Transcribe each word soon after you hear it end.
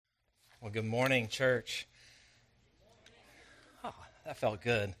Well, good morning, church. Oh, that felt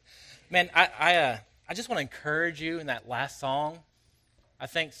good. Man, I just want to encourage you in that last song. I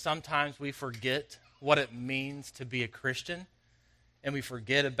think sometimes we forget what it means to be a Christian, and we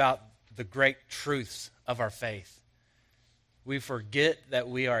forget about the great truths of our faith. We forget that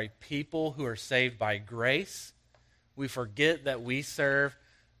we are a people who are saved by grace. We forget that we serve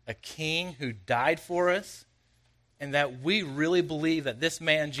a king who died for us, and that we really believe that this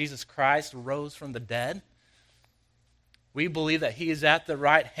man, Jesus Christ, rose from the dead. We believe that he is at the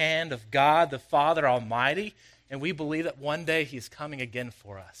right hand of God, the Father Almighty, and we believe that one day he is coming again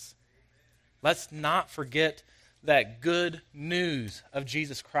for us. Let's not forget that good news of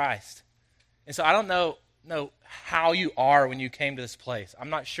Jesus Christ. And so I don't know how you are when you came to this place.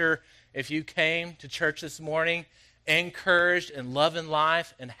 I'm not sure if you came to church this morning encouraged and loving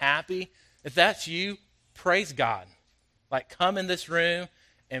life and happy. If that's you, praise God. Like, come in this room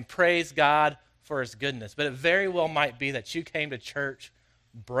and praise God for his goodness. But it very well might be that you came to church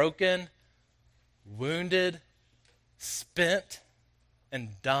broken, wounded, spent,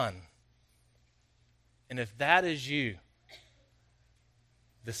 and done. And if that is you,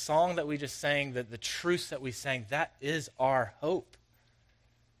 the song that we just sang, the truths that we sang, that is our hope.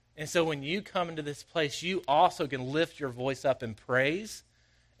 And so when you come into this place, you also can lift your voice up in praise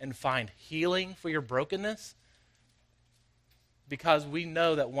and find healing for your brokenness, because we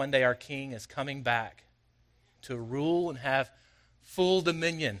know that one day our King is coming back to rule and have full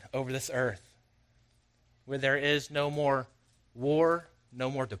dominion over this earth, where there is no more war,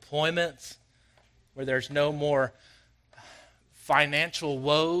 no more deployments, where there's no more financial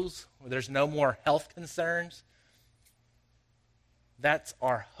woes, where there's no more health concerns. That's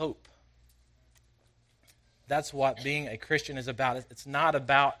our hope. That's what being a Christian is about. It's not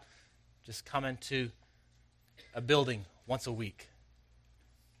about just coming to a building once a week.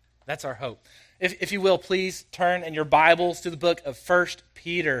 That's our hope. If you will, please turn in your Bibles to the book of 1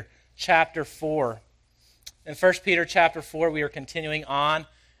 Peter chapter 4. In 1 Peter chapter 4, we are continuing on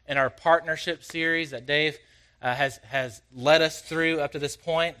in our partnership series that Dave has led us through up to this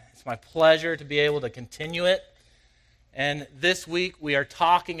point. It's my pleasure to be able to continue it. And this week, we are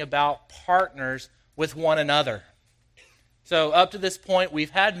talking about partners with one another. So up to this point, we've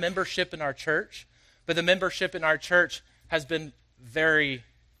had membership in our church, but the membership in our church has been very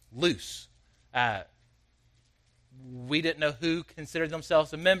loose. We didn't know who considered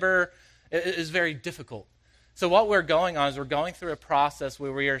themselves a member. It is very difficult. So what we're going on is we're going through a process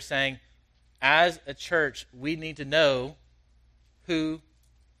where we are saying, as a church, we need to know who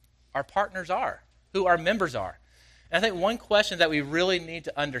our partners are, who our members are. And I think one question that we really need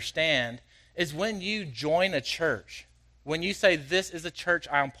to understand is when you join a church, when you say, this is a church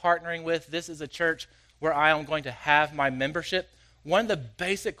I am partnering with, this is a church where I am going to have my membership, one of the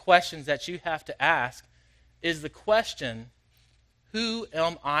basic questions that you have to ask is the question, who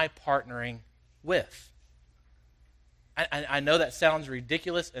am I partnering with? I know that sounds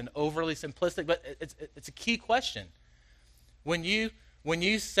ridiculous and overly simplistic, but it's a key question. When you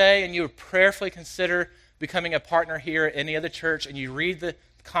say and you prayerfully consider becoming a partner here at any other church, and you read the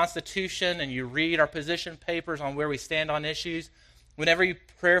Constitution and you read our position papers on where we stand on issues, whenever you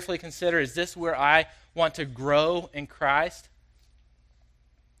prayerfully consider, is this where I want to grow in Christ?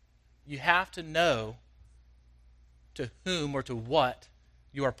 You have to know to whom or to what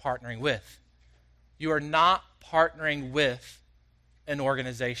you are partnering with. You are not partnering with an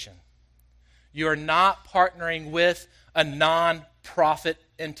organization. You are not partnering with a non-profit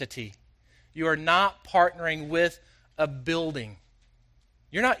entity. You are not partnering with a building.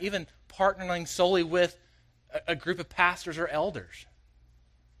 You're not even partnering solely with a group of pastors or elders.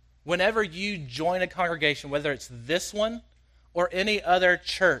 Whenever you join a congregation, whether it's this one or any other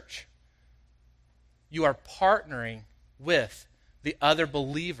church, you are partnering with the other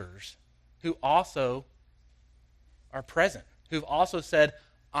believers who also are present, who've also said,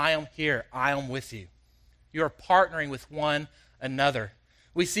 I am here, I am with you. You are partnering with one another.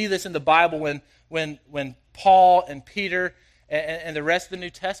 We see this in the Bible when Paul and Peter and the rest of the New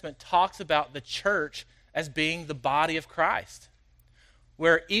Testament talks about the church as being the body of Christ,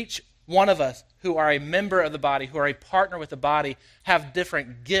 where each one of us who are a member of the body, who are a partner with the body, have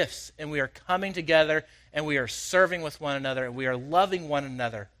different gifts, and we are coming together and we are serving with one another and we are loving one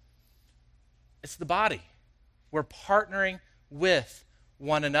another. It's the body. We're partnering with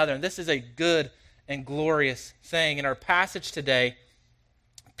one another, and this is a good and glorious thing. In our passage today,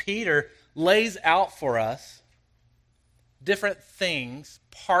 Peter lays out for us different things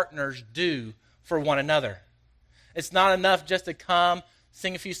partners do for one another. It's not enough just to come,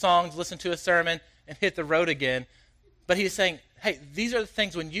 sing a few songs, listen to a sermon, and hit the road again. But he's saying, hey, these are the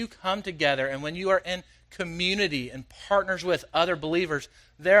things when you come together and when you are in community and partners with other believers,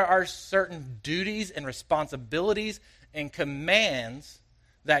 there are certain duties and responsibilities and commands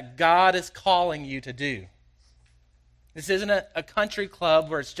that God is calling you to do. This isn't a country club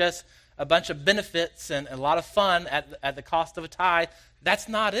where it's just a bunch of benefits and a lot of fun at the cost of a tithe. That's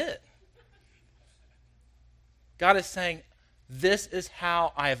not it. God is saying, this is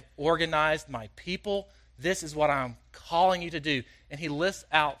how I have organized my people. This is what I'm calling you to do. And he lists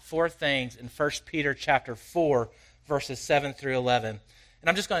out 4 things in 1 Peter chapter 4, verses 7 through 11. And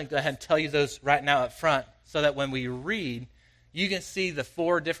I'm just going to go ahead and tell you those right now up front so that when we read, you can see the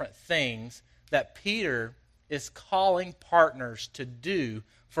 4 different things that Peter is calling partners to do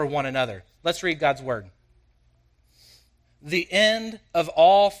for one another. Let's read God's word. The end of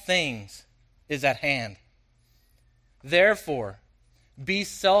all things is at hand. Therefore, be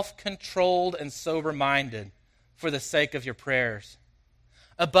self-controlled and sober-minded for the sake of your prayers.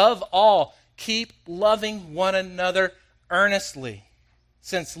 Above all, keep loving one another earnestly,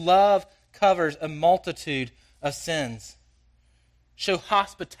 since love covers a multitude of sins. Show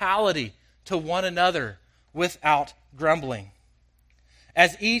hospitality to one another without grumbling.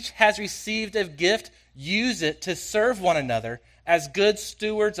 As each has received a gift, use it to serve one another as good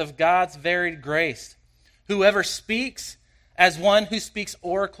stewards of God's varied grace. Whoever speaks, as one who speaks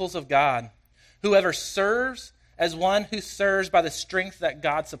oracles of God. Whoever serves, as one who serves by the strength that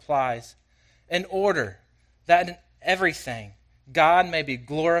God supplies, in order that in everything God may be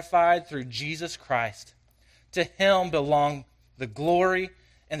glorified through Jesus Christ. To him belong the glory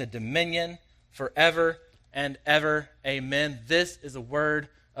and the dominion forever and ever. Amen. This is the word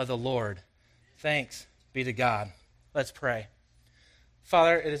of the Lord. Thanks be to God. Let's pray.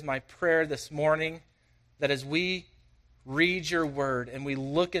 Father, it is my prayer this morning that as we read your word and we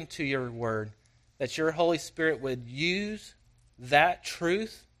look into your word, that your Holy Spirit would use that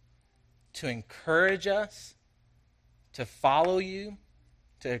truth to encourage us, to follow you,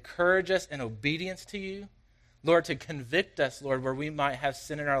 to encourage us in obedience to you. Lord, to convict us, Lord, where we might have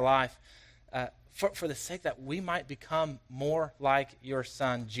sin in our life, for the sake that we might become more like your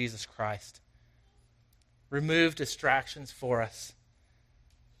Son, Jesus Christ. Remove distractions for us,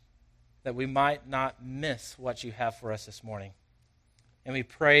 that we might not miss what you have for us this morning. And we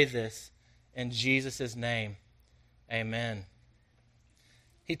pray this in Jesus' name. Amen.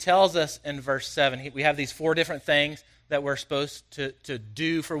 He tells us in verse 7, we have these 4 different things that we're supposed to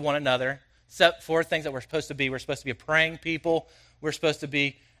do for one another. 4 things that we're supposed to be. We're supposed to be a praying people. We're supposed to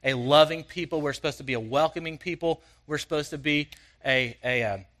be a loving people. We're supposed to be a welcoming people. We're supposed to be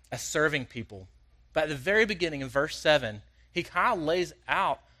a serving people. But at the very beginning, in verse 7, he kind of lays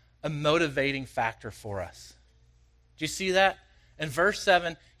out a motivating factor for us. Do you see that? In verse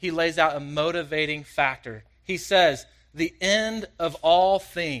 7, he lays out a motivating factor. He says, the end of all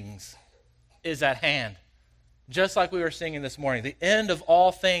things is at hand. Just like we were singing this morning, the end of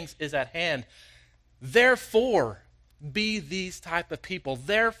all things is at hand. Therefore, be these type of people.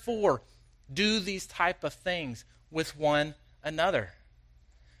 Therefore, do these type of things with one another.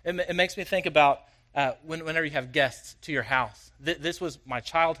 It makes me think about whenever you have guests to your house. This was my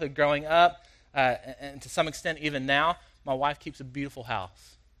childhood growing up, and to some extent even now. My wife keeps a beautiful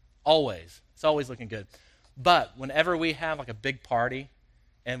house. Always. It's always looking good. But whenever we have like a big party,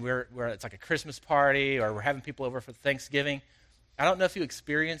 and it's like a Christmas party, or we're having people over for Thanksgiving, I don't know if you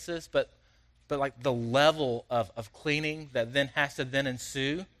experience this, but like the level of cleaning that then has to then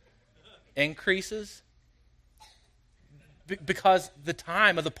ensue increases because the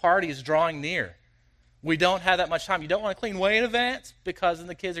time of the party is drawing near. We don't have that much time. You don't want to clean way in advance because then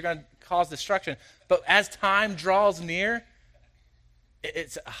the kids are going to cause destruction. But as time draws near,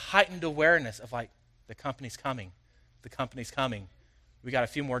 it's a heightened awareness of like, the company's coming. The company's coming. We got a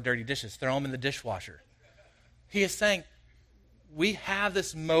few more dirty dishes. Throw them in the dishwasher. He is saying, we have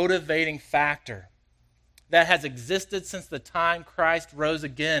this motivating factor that has existed since the time Christ rose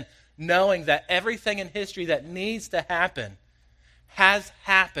again, knowing that everything in history that needs to happen has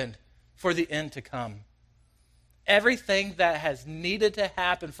happened for the end to come. Everything that has needed to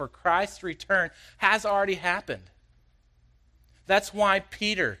happen for Christ's return has already happened. That's why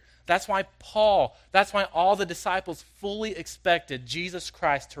Peter, that's why Paul, that's why all the disciples fully expected Jesus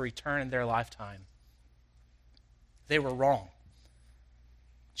Christ to return in their lifetime. They were wrong.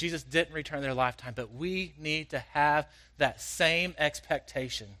 Jesus didn't return in their lifetime, but we need to have that same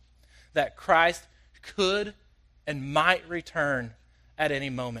expectation that Christ could and might return at any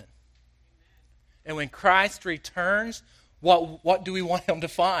moment. And when Christ returns, what do we want him to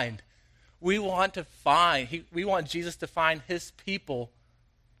find? We want Jesus to find his people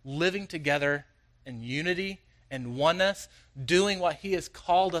living together in unity and oneness, doing what he has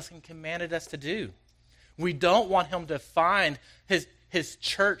called us and commanded us to do. We don't want him to find his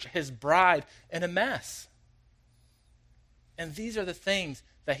church, his bride, in a mess. And these are the things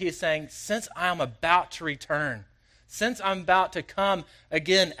that he is saying, since I am about to return, since I'm about to come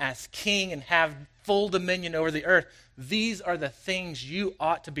again as king and have full dominion over the earth, these are the things you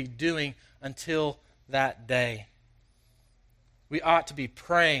ought to be doing until that day. We ought to be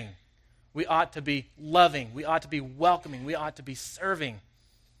praying. We ought to be loving. We ought to be welcoming. We ought to be serving.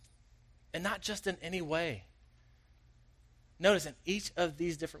 And not just in any way. Notice in each of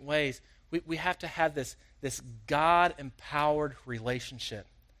these different ways, we have to have this God-empowered relationship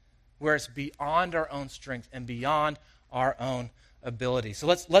where it's beyond our own strength and beyond our own ability. So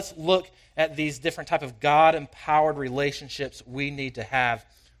let's look at these different type of God-empowered relationships we need to have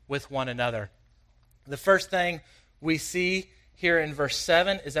with one another. The first thing we see here in verse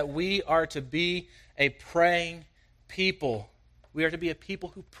 7 is that we are to be a praying people. We are to be a people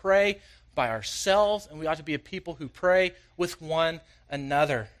who pray by ourselves, and we ought to be a people who pray with one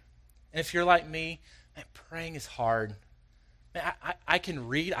another. And if you're like me, man, praying is hard. Man, I can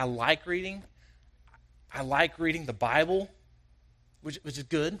read. I like reading. I like reading the Bible, which is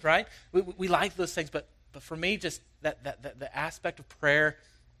good, right? We like those things, but for me, just that the aspect of prayer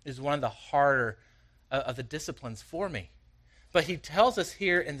is one of the harder of the disciplines for me. But he tells us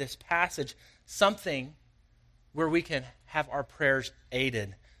here in this passage something where we can have our prayers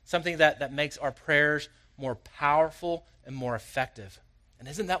aided, something that makes our prayers more powerful and more effective. And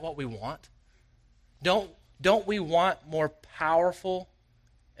isn't that what we want? Don't we want more powerful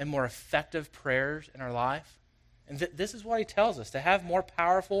and more effective prayers in our life? And this is what he tells us, to have more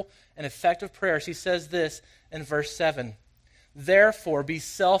powerful and effective prayers. He says this in verse 7, "Therefore be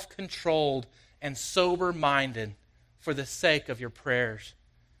self-controlled and sober-minded for the sake of your prayers."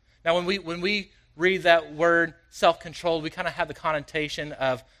 Now, when we read that word self-controlled, we kind of have the connotation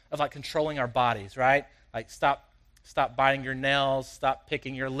of like controlling our bodies, right? Like stop biting your nails, stop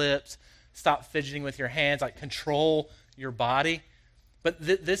picking your lips, stop fidgeting with your hands, like control your body. But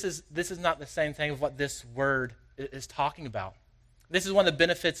this is not the same thing of what this word is talking about. This is one of the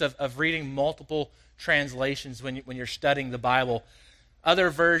benefits of reading multiple translations when you're studying the Bible. Other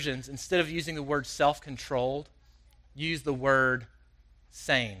versions, instead of using the word self-controlled, use the word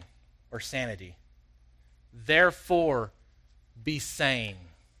sane or sanity. Therefore, be sane.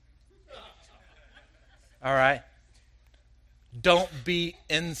 All right? Don't be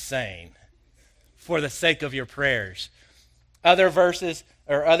insane for the sake of your prayers. Other verses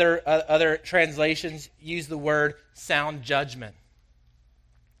or other translations use the word sound judgment.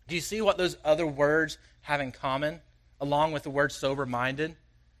 Do you see what those other words have in common, along with the word sober-minded?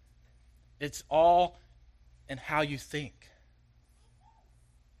 It's all in how you think.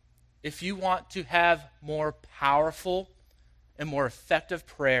 If you want to have more powerful and more effective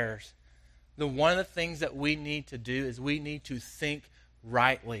prayers, then one of the things that we need to do is we need to think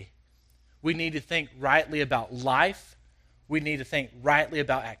rightly. We need to think rightly about life. We need to think rightly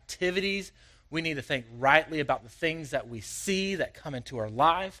about activities. We need to think rightly about the things that we see that come into our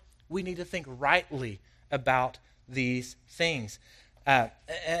life. We need to think rightly about these things. And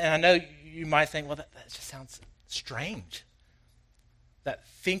I know you might think, well, that just sounds strange. That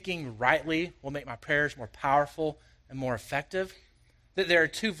thinking rightly will make my prayers more powerful and more effective. There are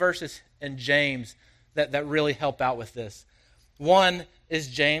two verses in James that really help out with this. One is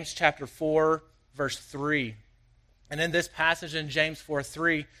James chapter 4, verse 3. And in this passage in James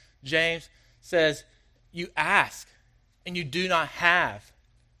 4:3, James says, "You ask and you do not have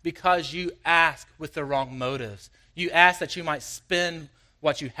because you ask with the wrong motives. You ask that you might spend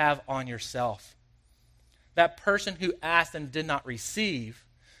what you have on yourself." That person who asked and did not receive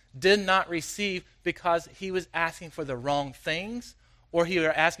because he was asking for the wrong things, or he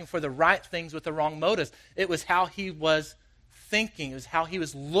was asking for the right things with the wrong motives. It was how he was thinking. It was how he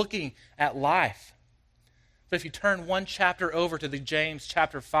was looking at life. But if you turn one chapter over to the James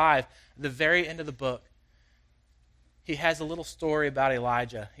chapter 5, at the very end of the book, he has a little story about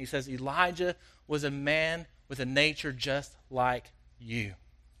Elijah. He says, Elijah was a man with a nature just like you.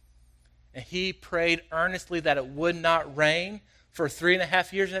 And he prayed earnestly that it would not rain for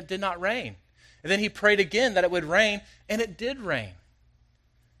 3.5 years, and it did not rain. And then he prayed again that it would rain, and it did rain.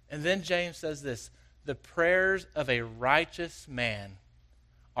 And then James says this, "The prayers of a righteous man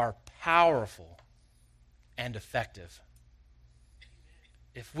are powerful and effective."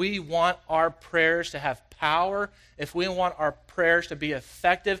 If we want our prayers to have power, if we want our prayers to be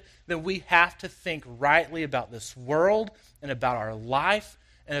effective, then we have to think rightly about this world and about our life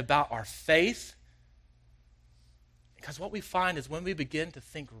and about our faith. Because what we find is when we begin to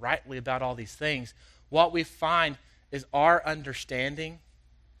think rightly about all these things, what we find is our understanding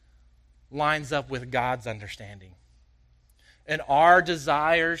lines up with God's understanding. And our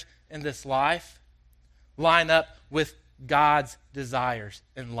desires in this life line up with God's desires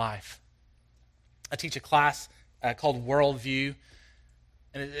in life. I teach a class called Worldview,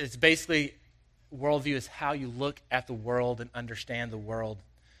 and it's basically, worldview is how you look at the world and understand the world.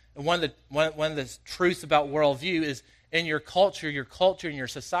 And one of the truths about worldview is in your culture and your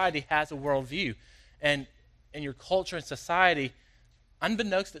society has a worldview. And in your culture and society,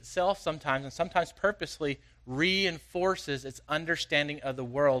 unbeknownst to itself sometimes, and sometimes purposely, reinforces its understanding of the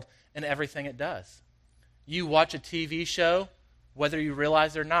world in everything it does. You watch a TV show, whether you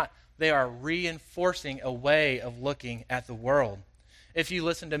realize it or not, they are reinforcing a way of looking at the world. If you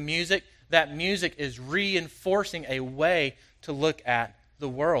listen to music, that music is reinforcing a way to look at the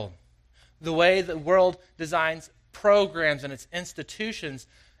world. The way the world designs programs and its institutions,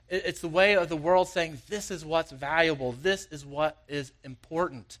 it's the way of the world saying, this is what's valuable, this is what is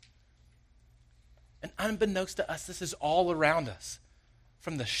important. And unbeknownst to us, this is all around us.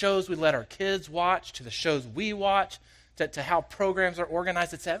 From the shows we let our kids watch, to the shows we watch, to how programs are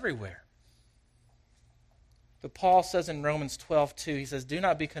organized, it's everywhere. But Paul says in Romans 12:2, he says, do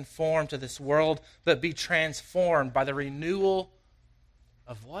not be conformed to this world, but be transformed by the renewal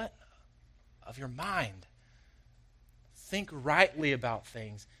of what? Of your mind. Think rightly about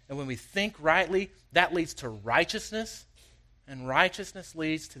things. And when we think rightly, that leads to righteousness. And righteousness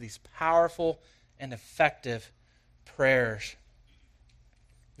leads to these powerful and effective prayers.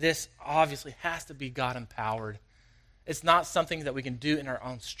 This obviously has to be God-empowered. It's not something that we can do in our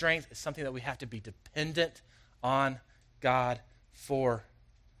own strength. It's something that we have to be dependent on God for.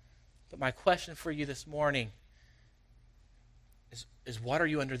 But my question for you this morning is what are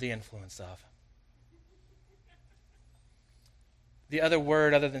you under the influence of? The other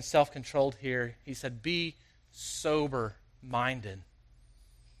word other than self-controlled here, he said, be sober-minded.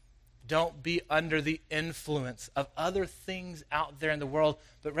 Don't be under the influence of other things out there in the world,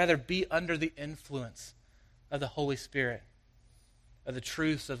 but rather be under the influence of the Holy Spirit, of the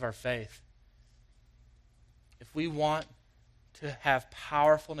truths of our faith. If we want to have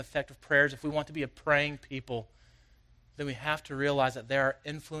powerful and effective prayers, if we want to be a praying people, then we have to realize that there are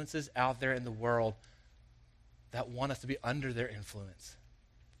influences out there in the world that want us to be under their influence.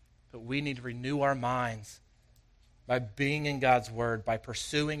 But we need to renew our minds by being in God's Word, by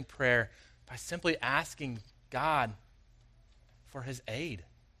pursuing prayer, by simply asking God for His aid,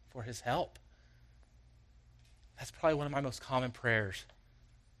 for His help. That's probably one of my most common prayers.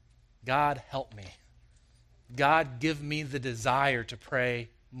 God, help me. God, give me the desire to pray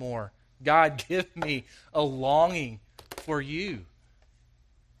more. God, give me a longing for you.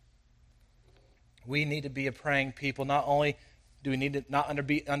 We need to be a praying people. Not only do we need to not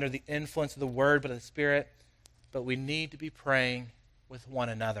be under the influence of the Word, but of the Spirit, but we need to be praying with one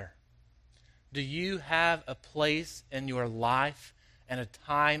another. Do you have a place in your life and a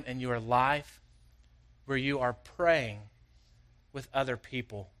time in your life where you are praying with other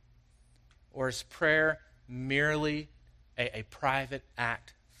people? Or is prayer merely a private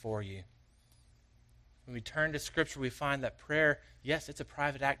act for you? When we turn to Scripture, we find that prayer, yes, it's a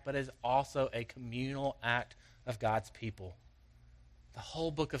private act, but it is also a communal act of God's people. The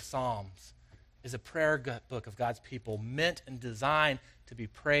whole book of Psalms is a prayer book of God's people, meant and designed to be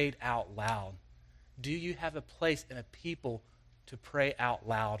prayed out loud. Do you have a place and a people to pray out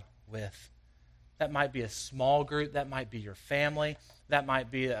loud with? That might be a small group. That might be your family. That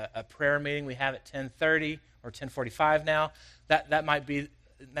might be a prayer meeting we have at 10:30 or 10:45 now. That might be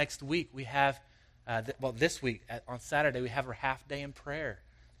next week. We have, this week on Saturday, we have our half day in prayer.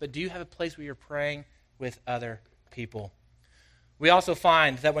 But do you have a place where you're praying with other people? We also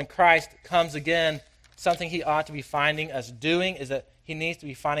find that when Christ comes again, something he ought to be finding us doing is that he needs to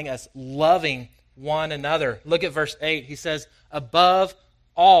be finding us loving one another. Look at verse 8. He says, above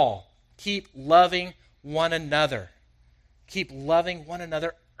all, keep loving one another. Keep loving one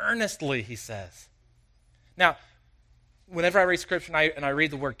another earnestly, he says. Now, whenever I read Scripture and I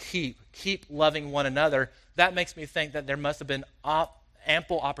read the word keep loving one another, that makes me think that there must have been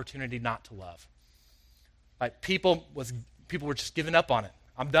ample opportunity not to love. Like people were just giving up on it.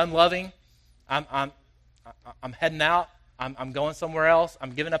 I'm done loving. I'm heading out. I'm going somewhere else.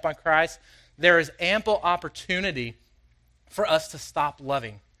 I'm giving up on Christ. There is ample opportunity for us to stop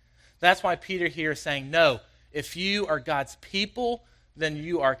loving. That's why Peter here is saying, no, if you are God's people, then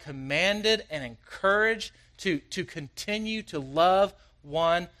you are commanded and encouraged to continue to love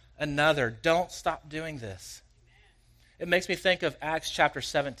one another. Don't stop doing this. It makes me think of Acts chapter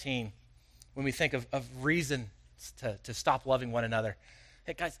 17 when we think of reason to stop loving one another.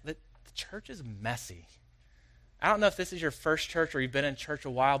 Hey guys, the church is messy. I don't know if this is your first church or you've been in church a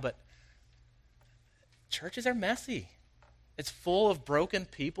while, but churches are messy. It's full of broken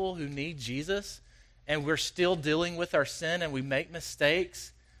people who need Jesus, and we're still dealing with our sin, and we make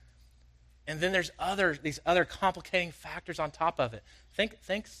mistakes. And then there's these other complicating factors on top of it.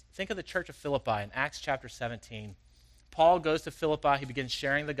 Think of the church of Philippi in Acts chapter 17. Paul goes to Philippi. He begins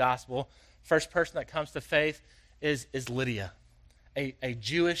sharing the gospel. First person that comes to faith is Lydia, a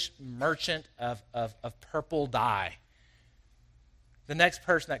Jewish merchant of purple dye. The next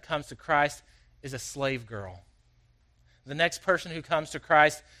person that comes to Christ is a slave girl. The next person who comes to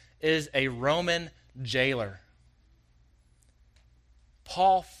Christ is a Roman jailer.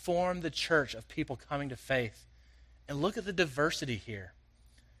 Paul formed the church of people coming to faith. And look at the diversity here.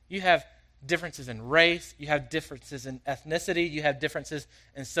 You have differences in race, you have differences in ethnicity, you have differences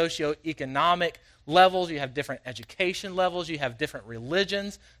in socioeconomic levels, you have different education levels, you have different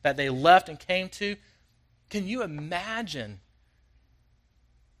religions that they left and came to. Can you imagine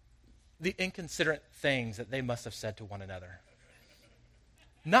the inconsiderate things that they must have said to one another?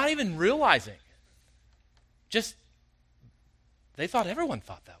 Not even realizing. Just, they thought everyone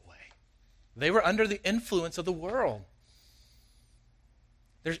thought that way. They were under the influence of the world.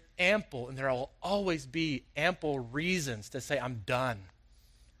 There's ample, and there will always be ample reasons to say, I'm done.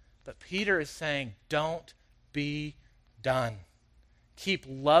 But Peter is saying, don't be done. Keep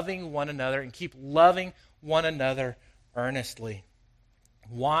loving one another and keep loving one another earnestly.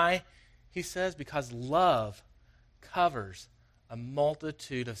 Why? He says, because love covers a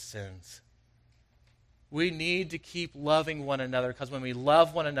multitude of sins. We need to keep loving one another because when we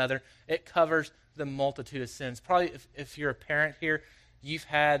love one another, it covers the multitude of sins. Probably if you're a parent here, you've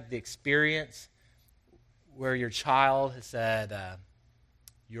had the experience where your child has said,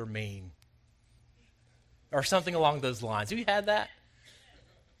 you're mean, or something along those lines. Have you had that?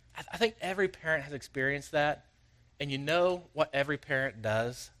 I think every parent has experienced that. And you know what every parent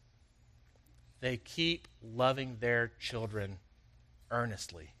does? They keep loving their children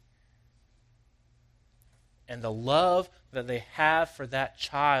earnestly. And the love that they have for that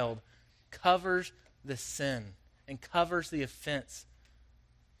child covers the sin and covers the offense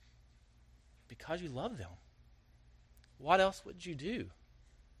because you love them. What else would you do?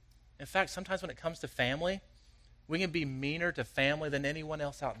 In fact, sometimes when it comes to family, we can be meaner to family than anyone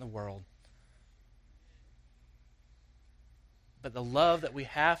else out in the world. But the love that we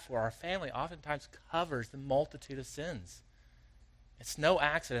have for our family oftentimes covers the multitude of sins. It's no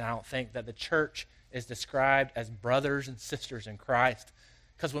accident, I don't think, that the church is described as brothers and sisters in Christ.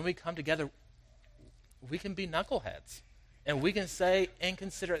 Because when we come together, we can be knuckleheads. And we can say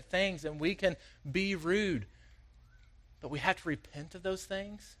inconsiderate things. And we can be rude. But we have to repent of those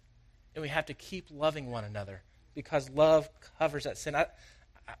things. And we have to keep loving one another. Because love covers that sin.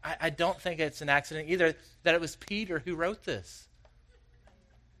 I don't think it's an accident either that it was Peter who wrote this.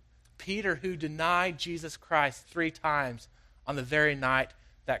 Peter who denied Jesus Christ 3 times on the very night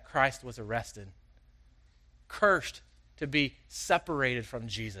that Christ was arrested. Cursed to be separated from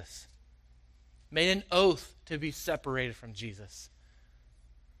Jesus. Made an oath to be separated from Jesus.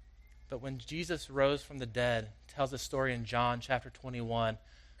 But when Jesus rose from the dead, it tells a story in John chapter 21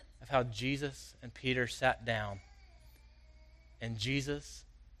 of how Jesus and Peter sat down. And Jesus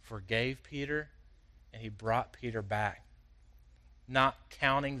forgave Peter and he brought Peter back. Not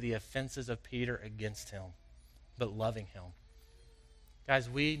counting the offenses of Peter against him, but loving him. Guys,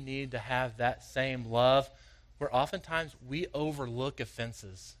 we need to have that same love where oftentimes we overlook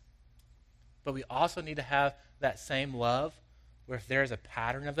offenses. But we also need to have that same love where if there is a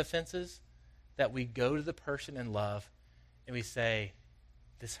pattern of offenses, that we go to the person in love and we say,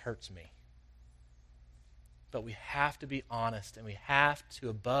 this hurts me. But we have to be honest and we have to,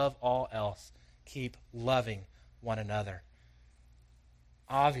 above all else, keep loving one another.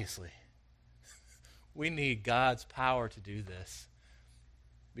 Obviously, we need God's power to do this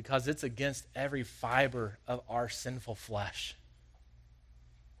because it's against every fiber of our sinful flesh.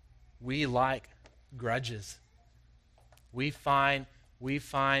 We like grudges. We find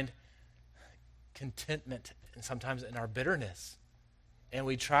contentment and sometimes in our bitterness. And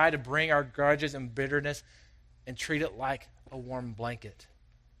we try to bring our grudges and bitterness and treat it like a warm blanket.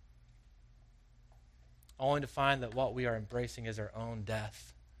 Only to find that what we are embracing is our own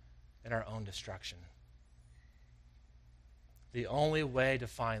death and our own destruction. The only way to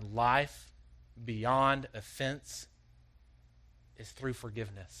find life beyond offense is through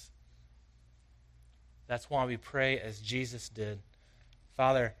forgiveness. That's why we pray as Jesus did.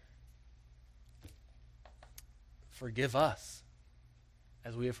 Father, forgive us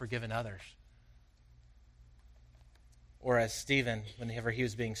as we have forgiven others. Or as Stephen, whenever he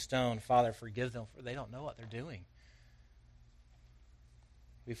was being stoned, Father, forgive them, for they don't know what they're doing.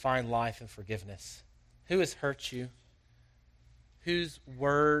 We find life in forgiveness. Who has hurt you? Whose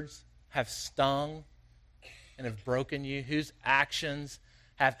words have stung and have broken you? Whose actions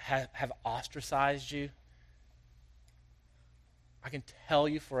have ostracized you? I can tell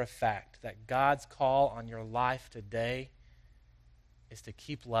you for a fact that God's call on your life today is to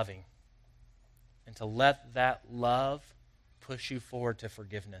keep loving and to let that love push you forward to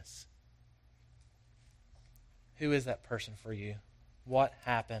forgiveness. Who is that person for you? What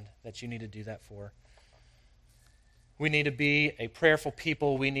happened that you need to do that for? We need to be a prayerful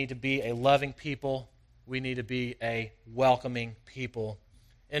people. We need to be a loving people. We need to be a welcoming people.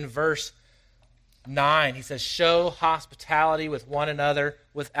 In verse 9, he says, show hospitality with one another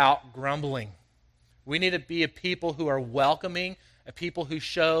without grumbling. We need to be a people who are welcoming, a people who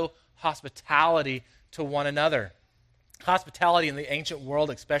show hospitality to one another. Hospitality in the ancient world,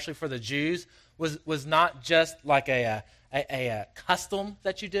 especially for the Jews, was not just like a custom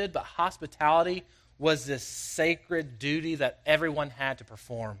that you did, but hospitality was this sacred duty that everyone had to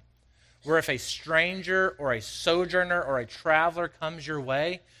perform. Where if a stranger or a sojourner or a traveler comes your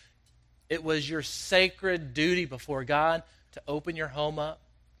way, it was your sacred duty before God to open your home up,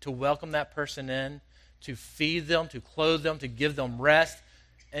 to welcome that person in, to feed them, to clothe them, to give them rest,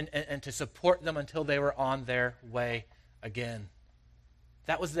 and to support them until they were on their way again.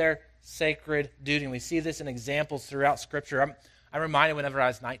 That was their sacred duty. And we see this in examples throughout Scripture. I'm reminded whenever I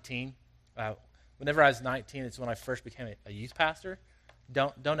was 19, it's when I first became a youth pastor.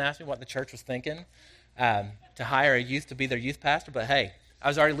 Don't ask me what the church was thinking to hire a youth to be their youth pastor, but hey, I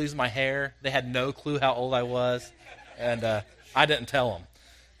was already losing my hair. They had no clue how old I was, and I didn't tell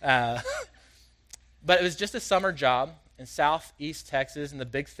them. But it was just a summer job in southeast Texas in the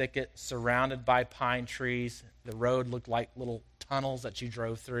big thicket, surrounded by pine trees. The road looked like little tunnels that you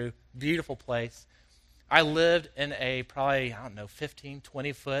drove through. Beautiful place. I lived in a probably, 15,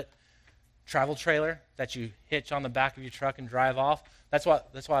 20-foot travel trailer that you hitch on the back of your truck and drive off. That's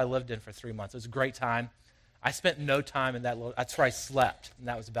what I lived in for 3 months. It was a great time. I spent no time in that that's where I slept, and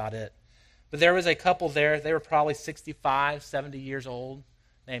that was about it. But there was a couple there. They were probably 65, 70 years old,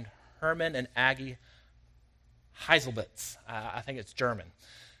 named Herman and Aggie Heiselbitz. I think it's German.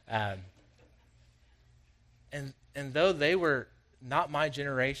 And though they were not my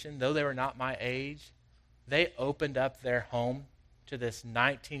generation, though they were not my age, they opened up their home to this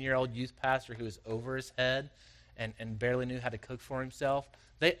 19-year-old youth pastor who was over his head and barely knew how to cook for himself.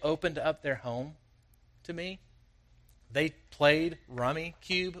 They opened up their home to me. They played Rummy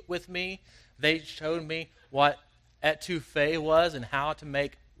Cube with me. They showed me what etouffee was and how to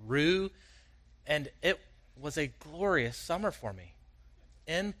make roux. And it was a glorious summer for me,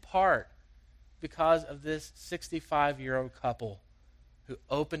 in part because of this 65-year-old couple who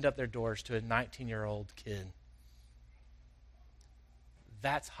opened up their doors to a 19-year-old kid.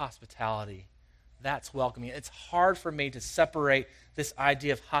 That's hospitality. That's welcoming. It's hard for me to separate this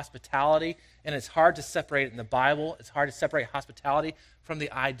idea of hospitality, and it's hard to separate it in the Bible. It's hard to separate hospitality from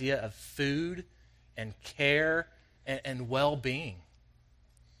the idea of food and care and well-being.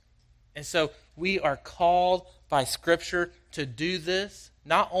 And so we are called by Scripture to do this,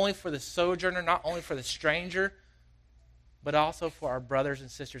 not only for the sojourner, not only for the stranger, but also for our brothers and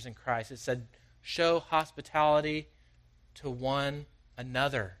sisters in Christ. It said, show hospitality to one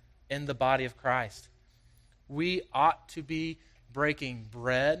another in the body of Christ. We ought to be breaking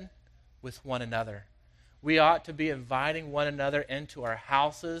bread with one another. We ought to be inviting one another into our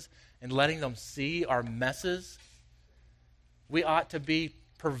houses and letting them see our messes. We ought to be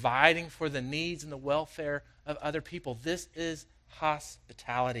providing for the needs and the welfare of other people. This is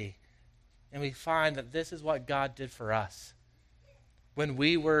hospitality. And we find that this is what God did for us. When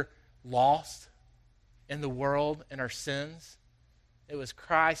we were lost in the world in our sins, it was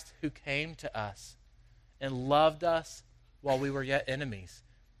Christ who came to us and loved us while we were yet enemies.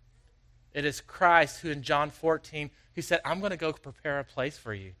 It is Christ who in John 14, he said, I'm going to go prepare a place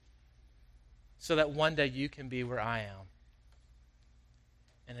for you so that one day you can be where I am.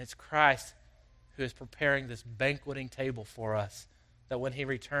 And it's Christ who is preparing this banqueting table for us, that when he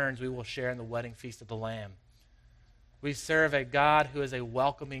returns, we will share in the wedding feast of the Lamb. We serve a God who is a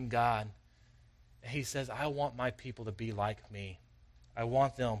welcoming God. He says, I want my people to be like me. I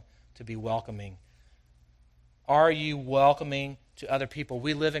want them to be welcoming. Are you welcoming to other people?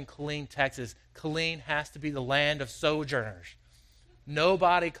 We live in Killeen, Texas. Killeen has to be the land of sojourners.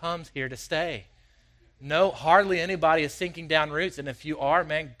 Nobody comes here to stay. No, hardly anybody is sinking down roots. And if you are,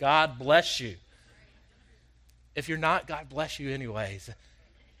 man, God bless you. If you're not, God bless you anyways.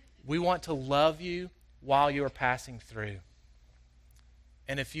 We want to love you. while you are passing through.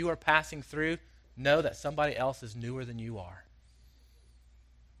 And if you are passing through, know that somebody else is newer than you are.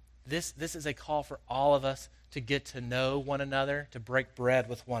 This is a call for all of us to get to know one another, to break bread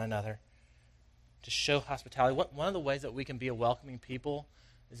with one another, to show hospitality. One of the ways that we can be a welcoming people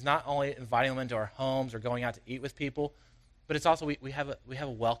is not only inviting them into our homes or going out to eat with people, but it's also we have a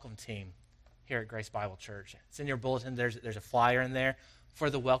welcome team here at Grace Bible Church. It's in your bulletin. There's a flyer in there for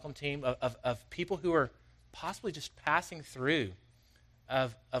the welcome team of people who are possibly just passing through,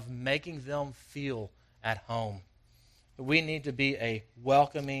 of making them feel at home. We need to be a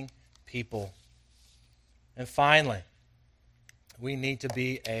welcoming people. And finally, we need to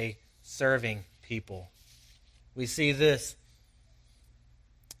be a serving people. We see this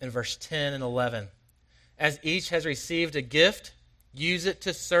in verse 10 and 11. As each has received a gift, use it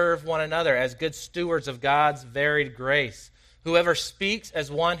to serve one another as good stewards of God's varied grace. Whoever speaks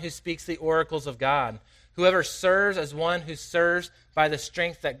as one who speaks the oracles of God. Whoever serves as one who serves by the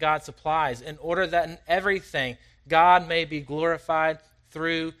strength that God supplies, in order that in everything God may be glorified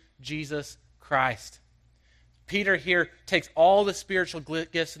through Jesus Christ. Peter here takes all the spiritual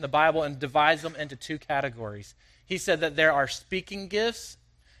gifts in the Bible and divides them into two categories. He said that there are speaking gifts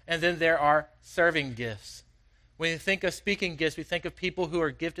and then there are serving gifts. When you think of speaking gifts, we think of people who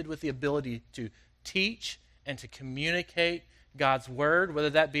are gifted with the ability to teach and to communicate God's word, whether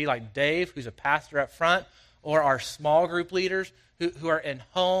that be like Dave, who's a pastor up front, or our small group leaders who are in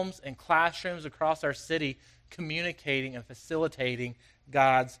homes and classrooms across our city communicating and facilitating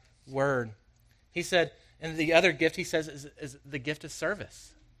God's word. He said, and the other gift, he says, is the gift of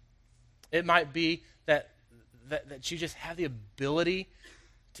service. It might be that you just have the ability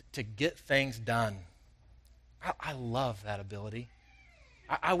to get things done. I love that ability.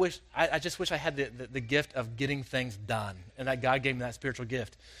 I just wish I had the gift of getting things done, and that God gave me that spiritual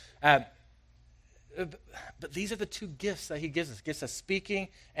gift. But these are the two gifts that he gives us, gifts of speaking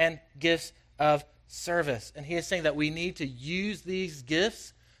and gifts of service. And he is saying that we need to use these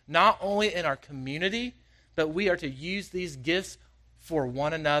gifts not only in our community, but we are to use these gifts for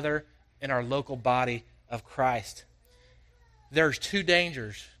one another in our local body of Christ. There's two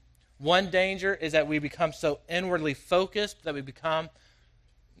dangers. One danger is that we become so inwardly focused that we become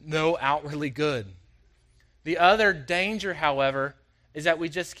no outwardly good. The other danger, however, is that we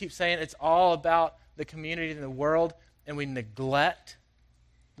just keep saying it's all about the community and the world, and we neglect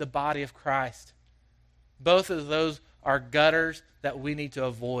the body of Christ. Both of those are gutters that we need to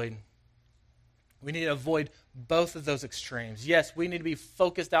avoid. We need to avoid both of those extremes. Yes, we need to be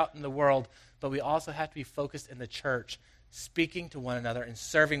focused out in the world, but we also have to be focused in the church, speaking to one another and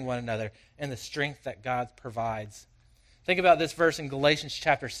serving one another in the strength that God provides. Think about this verse in Galatians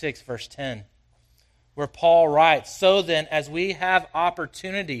chapter 6, verse 10, where Paul writes, "So then, as we have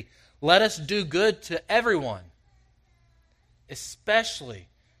opportunity, let us do good to everyone, especially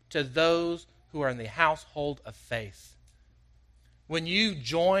to those who are in the household of faith." When you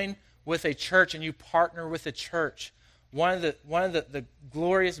join with a church and you partner with a church, one of the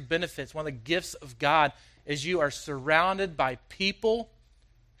glorious benefits, one of the gifts of God is you are surrounded by people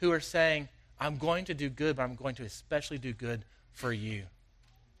who are saying, I'm going to do good, but I'm going to especially do good for you.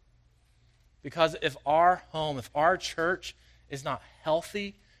 Because if our home, if our church is not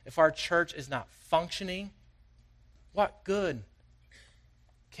healthy, if our church is not functioning, what good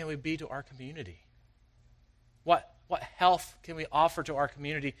can we be to our community? What health can we offer to our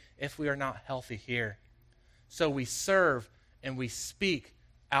community if we are not healthy here? So we serve and we speak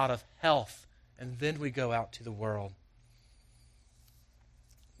out of health, and then we go out to the world.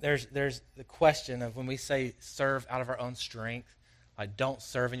 There's the question of when we say serve out of our own strength, like don't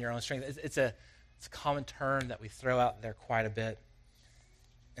serve in your own strength. It's a common term that we throw out there quite a bit.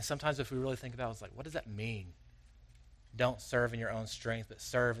 And sometimes if we really think about it, it's like, what does that mean? Don't serve in your own strength, but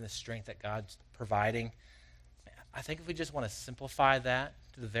serve in the strength that God's providing. I think if we just want to simplify that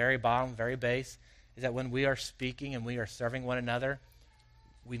to the very bottom, very base, is that when we are speaking and we are serving one another,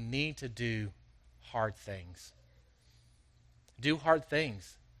 we need to do hard things. Do hard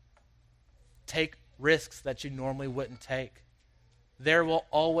things. Take risks that you normally wouldn't take. There will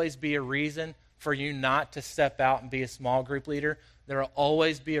always be a reason for you not to step out and be a small group leader. There will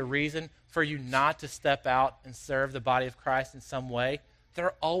always be a reason for you not to step out and serve the body of Christ in some way. There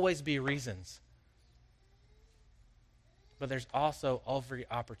will always be reasons. But there's also every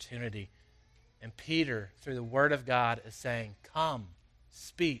opportunity. And Peter, through the Word of God, is saying, come,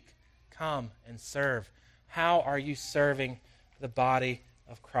 speak, come and serve. How are you serving the body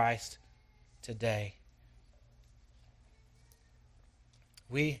of Christ today?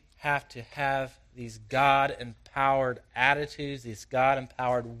 We have to have these God-empowered attitudes, this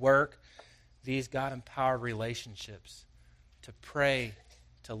God-empowered work these God-empowered relationships to pray,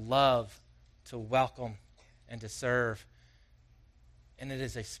 to love, to welcome, and to serve. And it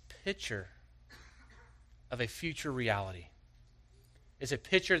is a picture of a future reality. It's a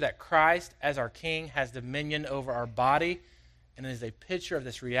picture that Christ, as our King, has dominion over our body, and it is a picture of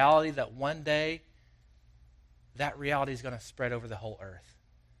this reality that one day that reality is going to spread over the whole earth.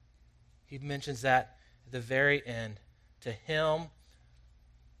 He mentions that at the very end. To him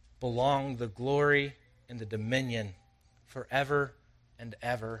belong the glory and the dominion forever and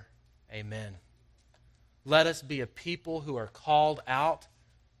ever. Amen. Let us be a people who are called out,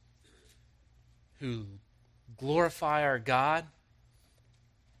 who glorify our God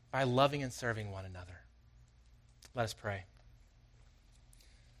by loving and serving one another. Let us pray.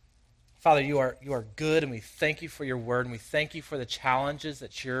 Father, you are good, and we thank you for your word, and we thank you for the challenges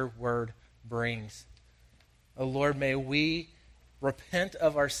that your word brings. Oh Lord, may we repent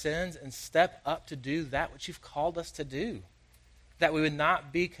of our sins and step up to do that which you've called us to do. That we would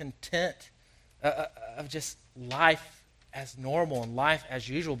not be content of just life as normal and life as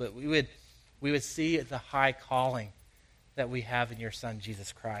usual, but we would see the high calling that we have in your Son,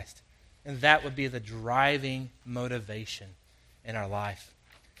 Jesus Christ. And that would be the driving motivation in our life.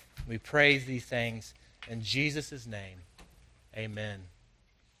 We praise these things in Jesus' name. Amen.